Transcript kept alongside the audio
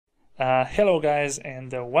Hello guys,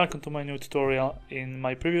 and welcome to my new tutorial. In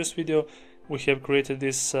my previous video we have created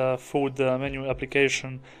this food menu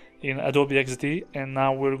application in Adobe XD, and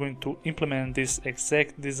now we're going to implement this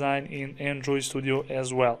exact design in Android Studio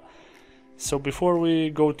as well. So before we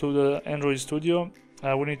go to the Android Studio,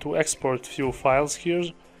 we need to export few files here.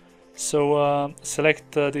 So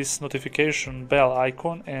select this notification bell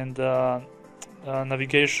icon and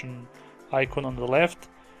navigation icon on the left,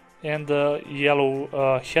 and the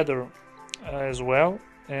yellow header as well,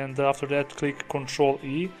 and after that click Ctrl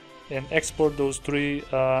E and export those three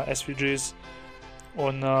SVGs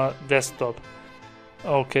on desktop.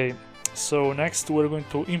 Okay, so next we're going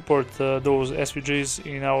to import those SVGs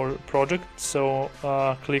in our project. So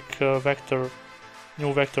click vector,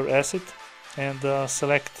 new vector asset, and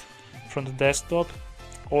select from the desktop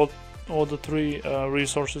all the three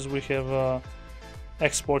resources we have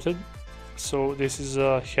exported. So this is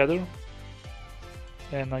a header,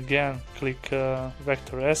 and again click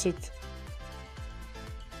vector asset.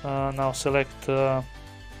 Now select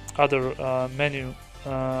other menu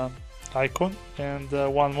icon, and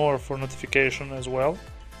one more for notification as well.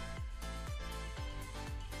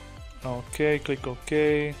 Okay, click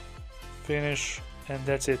OK, finish, and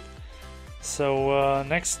that's it. So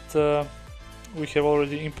next we have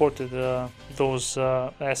already imported those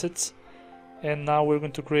assets, and now we're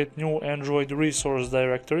going to create new Android resource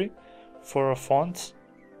directory for a font.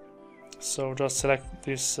 So just select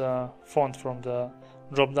this font from the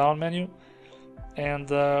drop down menu, and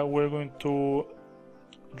we're going to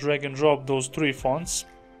drag and drop those three fonts: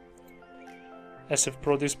 SF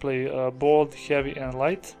Pro Display bold, heavy and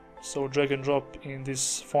light. So drag and drop in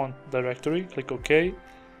this font directory, click OK,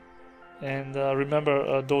 and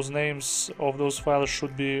remember those names of those files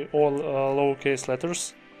should be all lowercase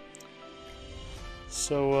letters.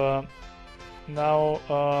 So now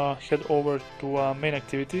head over to main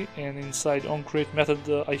activity, and inside onCreate method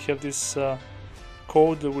I have this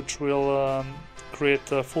code which will create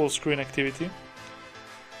a full screen activity.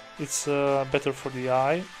 It's better for the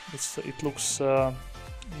eye, it looks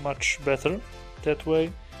much better that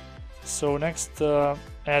way. So next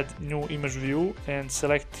add new image view and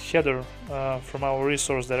select header from our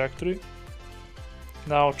resource directory.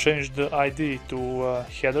 Now change the ID to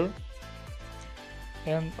header,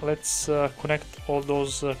 and let's connect all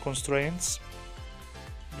those constraints,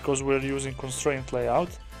 because we're using constraint layout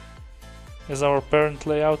as our parent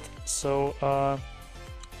layout. So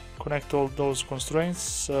connect all those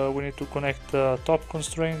constraints. We need to connect the top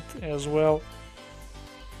constraint as well.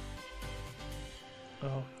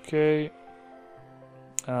 Okay,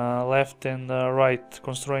 left and right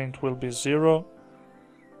constraint will be 0,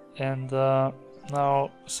 and now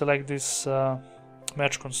select this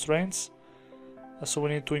match constraints. So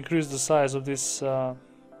we need to increase the size of this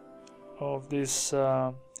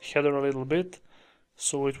header a little bit,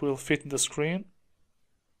 so it will fit the screen.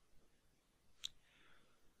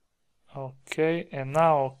 Okay, and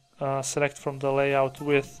now select from the layout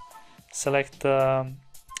width, select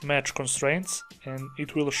match constraints, and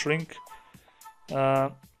it will shrink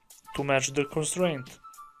to match the constraint,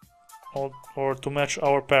 or to match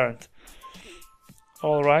our parent.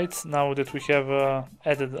 Alright, now that we have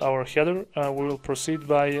added our header, we will proceed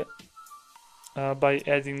by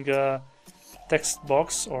adding a text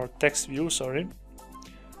box, or text view, sorry.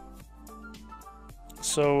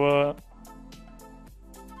 So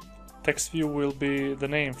text view will be the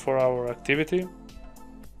name for our activity,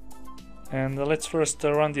 and let's first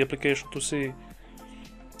run the application to see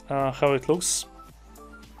how it looks.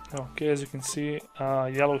 Okay, as you can see,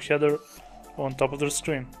 yellow header on top of the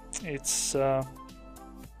screen. It's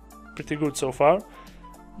pretty good so far.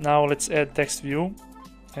 Now let's add text view,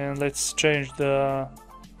 and let's change the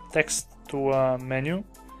text to menu.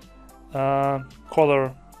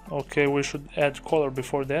 Color, okay, we should add color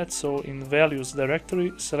before that. So in values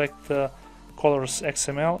directory, select colors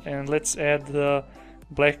XML, and let's add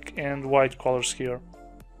black and white colors here.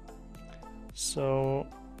 So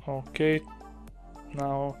okay,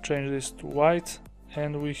 now change this to white,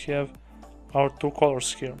 and we have our two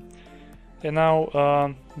colors here. And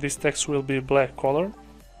now this text will be black color,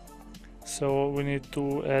 so we need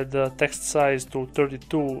to add the text size to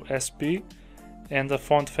 32 SP and the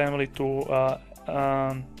font family to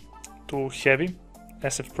heavy,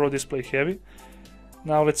 SF Pro Display heavy.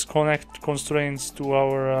 Now let's connect constraints to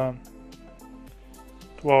our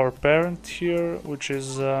parent here, which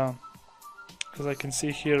is as I can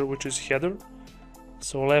see here, which is header.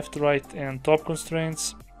 So left, right and top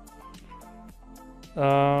constraints.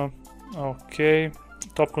 Okay,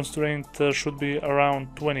 top constraint should be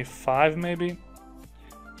around 25 maybe.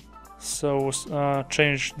 So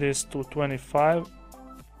change this to 25,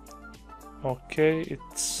 Okay,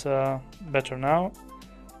 it's better now.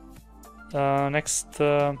 Next,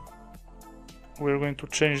 we're going to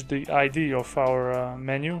change the ID of our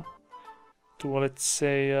menu to, let's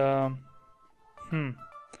say,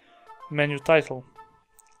 menu title.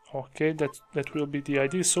 Okay, that will be the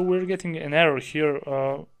ID. So we're getting an error here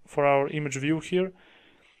for our image view here,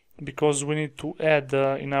 because we need to add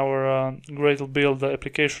in our Gradle build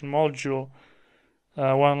application module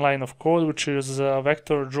one line of code, which is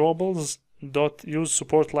vector drawables dot use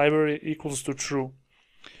support library equals to true.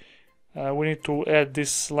 We need to add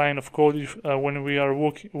this line of code if, when we are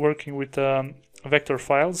working with vector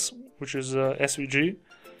files, which is SVG.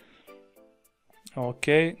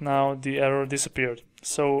 Okay, now the error disappeared,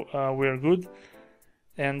 so we're good.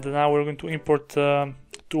 And now we're going to import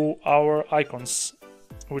to our icons,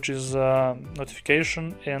 which is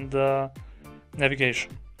notification and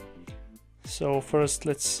navigation. So first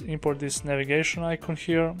let's import this navigation icon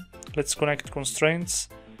here. Let's connect constraints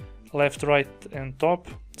left, right and top.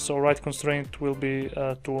 So right constraint will be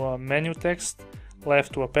to a menu text,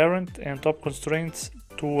 left to a parent, and top constraints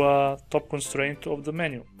to a top constraint of the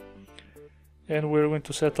menu. And we're going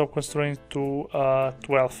to set top constraint to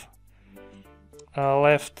 12,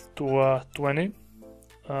 left to 20.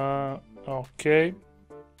 Okay,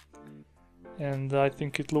 and I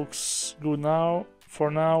think it looks good now. For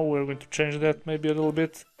now we're going to change that maybe a little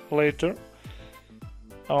bit later.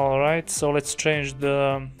 Alright, so let's change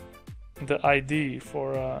the ID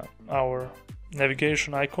for our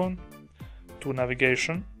navigation icon to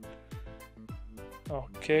navigation.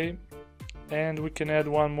 Okay, and we can add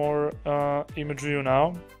one more image view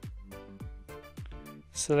now.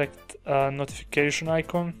 Select notification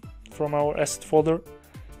icon from our asset folder.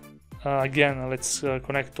 Again, let's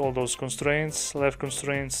connect all those constraints, left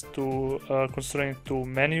constraints to constraint to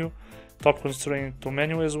menu, top constraint to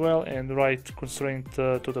menu as well, and right constraint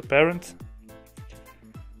to the parent.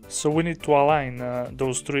 So we need to align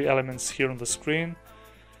those three elements here on the screen.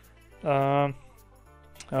 Right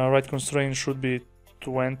constraint should be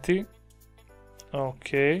 20.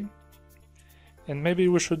 Okay, and maybe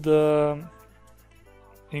we should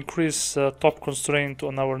increase top constraint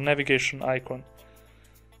on our navigation icon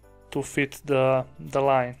to fit the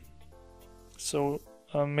line. So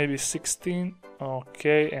maybe 16.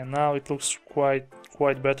 Okay, and now it looks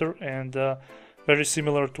quite better and very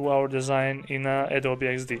similar to our design in Adobe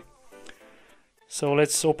XD. So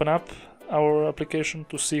let's open up our application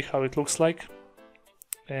to see how it looks like,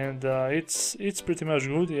 and it's pretty much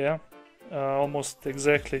good, yeah, almost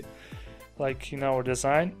exactly like in our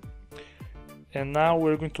design. And now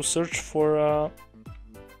we're going to search for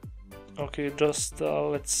okay, just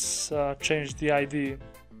let's change the ID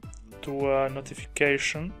to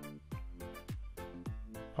notification.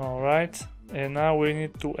 Alright, and now we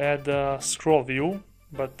need to add a scroll view,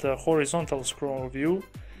 but a horizontal scroll view.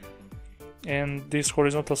 And this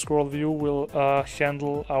horizontal scroll view will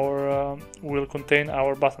handle our will contain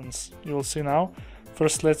our buttons. You'll see now.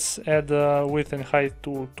 First, let's add width and height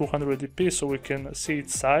to 200 dp so we can see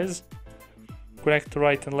its size. Connect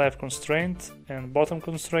right and left constraint and bottom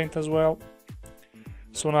constraint as well.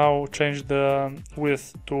 So now change the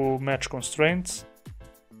width to match constraints,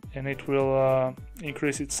 and it will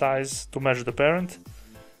increase its size to match the parent.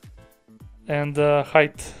 And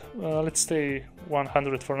height, let's stay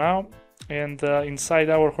 100 for now. And inside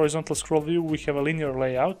our horizontal scroll view we have a linear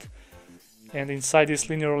layout, and inside this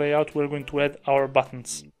linear layout we're going to add our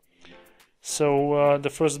buttons. So the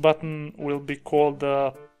first button will be called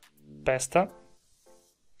Pasta.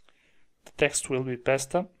 The text will be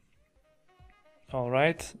Pasta.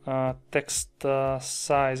 Alright, text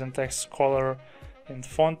size and text color and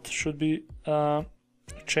font should be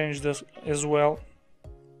changed as well.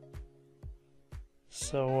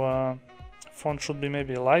 So font should be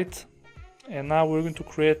maybe light. And now we're going to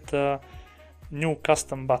create a new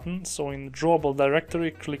custom button. So in drawable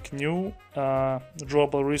directory, click new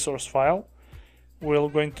drawable resource file. We're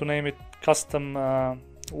going to name it custom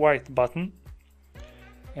white button,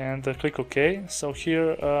 and click OK. So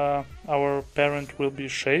here our parent will be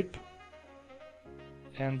shape,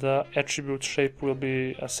 and attribute shape will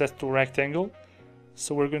be set to rectangle.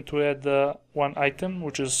 So we're going to add one item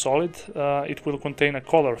which is solid. It will contain a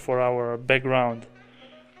color for our background,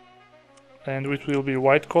 and it will be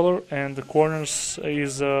white color, and the corners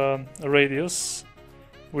is a radius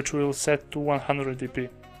which we'll set to 100 dp.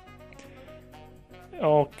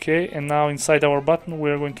 Okay, and now inside our button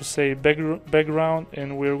we're going to say background,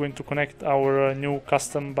 and we're going to connect our new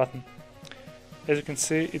custom button. As you can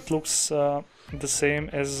see, it looks the same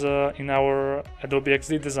as in our Adobe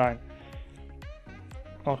XD design.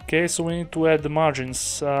 Okay, so we need to add the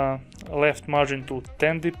margins. Left margin to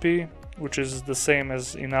 10 dp, which is the same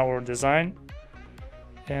as in our design.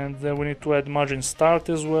 And then we need to add margin start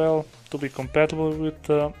as well to be compatible with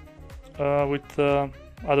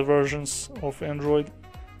other versions of Android.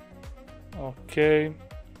 Okay,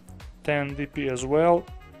 10 dp as well.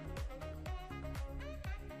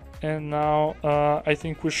 And now I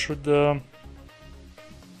think we should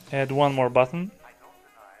add one more button,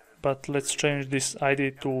 but let's change this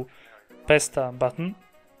ID to Pesta button.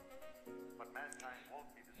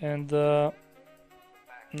 And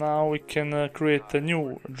now we can create a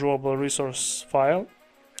new drawable resource file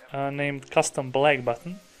named custom black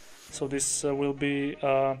button. So this will be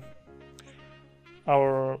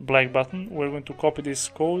our black button. We're going to copy this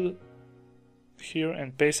code here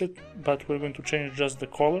and paste it, but we're going to change just the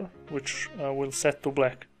color, which we'll set to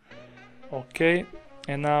black. Okay,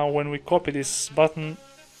 and now when we copy this button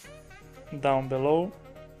down below,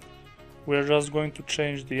 we're just going to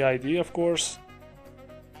change the ID, of course,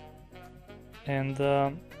 and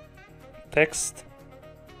text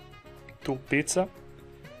to pizza,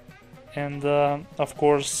 and of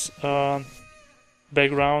course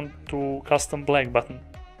background to custom black button,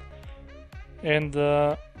 and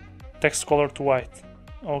text color to white.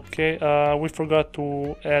 Okay, we forgot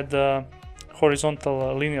to add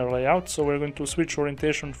horizontal linear layout, so we're going to switch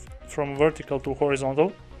orientation from vertical to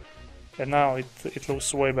horizontal, and now it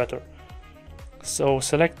looks way better. So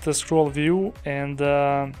select the scroll view and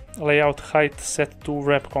layout height set to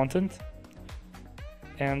wrap content,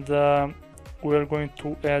 and we're going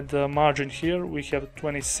to add margin here. We have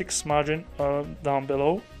 26 margin down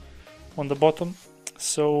below on the bottom.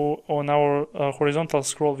 So on our horizontal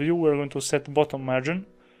scroll view, we're going to set bottom margin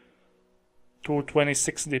to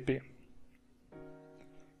 26 dp.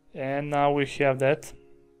 And now we have that.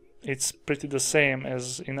 It's pretty the same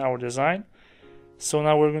as in our design. So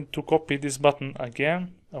now we're going to copy this button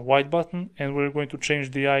again, a white button, and we're going to change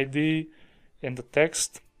the ID and the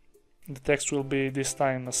text. The text will be this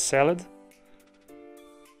time a salad.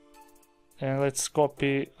 And let's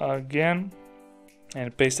copy again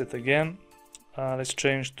and paste it again. Let's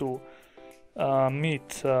change to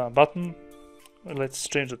meat button. Let's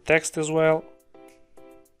change the text as well.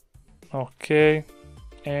 Okay,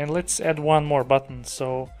 and let's add one more button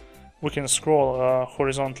so we can scroll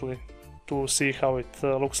horizontally to see how it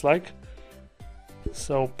looks like.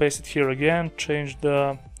 So paste it here again, change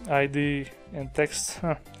the ID and text.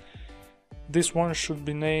 This one should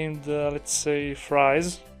be named let's say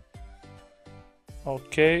fries.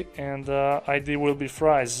 Okay, and ID will be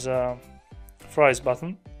fries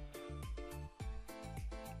button.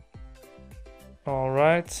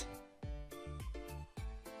 Alright,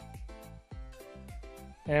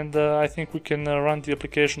 and I think we can run the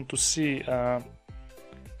application to see how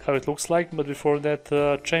it looks like, but before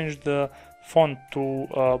that change the font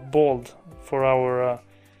to bold for our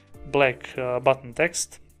black button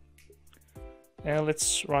text, and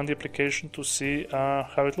let's run the application to see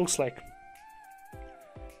how it looks like.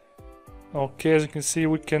 Okay, as you can see,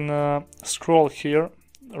 we can scroll here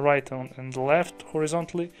right and left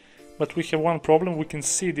horizontally, but we have one problem. We can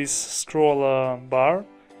see this scroll bar,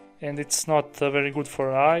 and it's not very good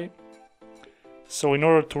for our eye. So in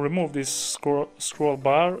order to remove this scroll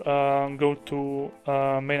bar, go to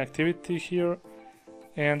main activity here,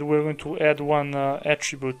 and we're going to add one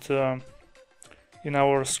attribute in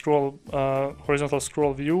our horizontal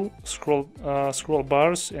scroll view, scroll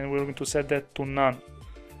bars, and we're going to set that to none.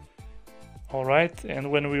 Alright,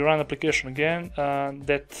 and when we run application again,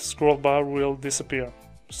 that scroll bar will disappear.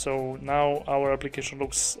 So now our application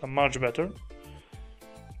looks much better.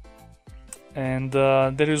 And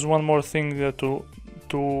there is one more thing to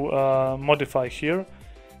modify here.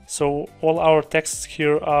 So all our texts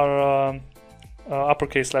here are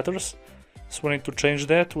uppercase letters. So we need to change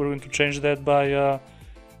that. We're going to change that by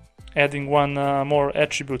adding one more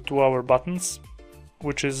attribute to our buttons,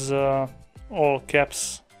 which is all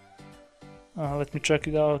caps. Let me check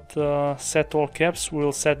it out. Set all caps.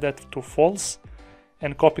 We'll set that to false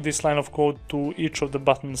and copy this line of code to each of the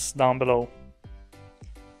buttons down below.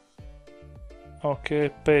 Okay,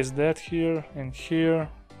 paste that here and here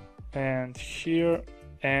and here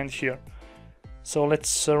and here. So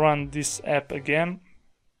let's run this app again,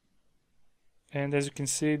 and as you can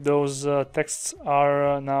see, those texts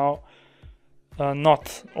are now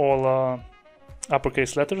not all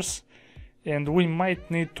uppercase letters, and we might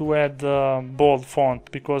need to add bold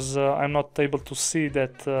font because I'm not able to see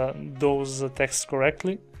that those texts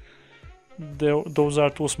correctly. Those are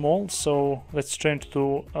too small, so let's change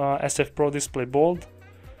to SF Pro Display Bold.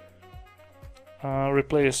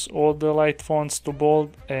 Replace all the light fonts to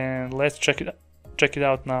bold, and let's check it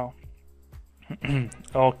out now.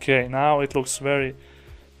 Okay, now it looks very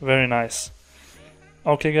Very nice.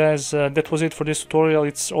 Okay guys, that was it for this tutorial.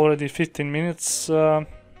 It's already 15 minutes.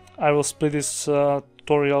 I will split this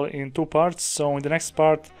tutorial in 2 parts. So in the next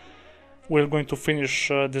part we're going to finish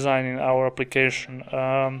designing our application.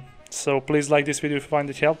 So please like this video if you find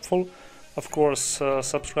it helpful. Of course,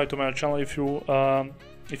 subscribe to my channel if you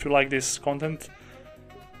like this content.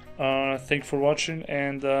 Thank you for watching,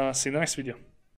 and see you in the next video.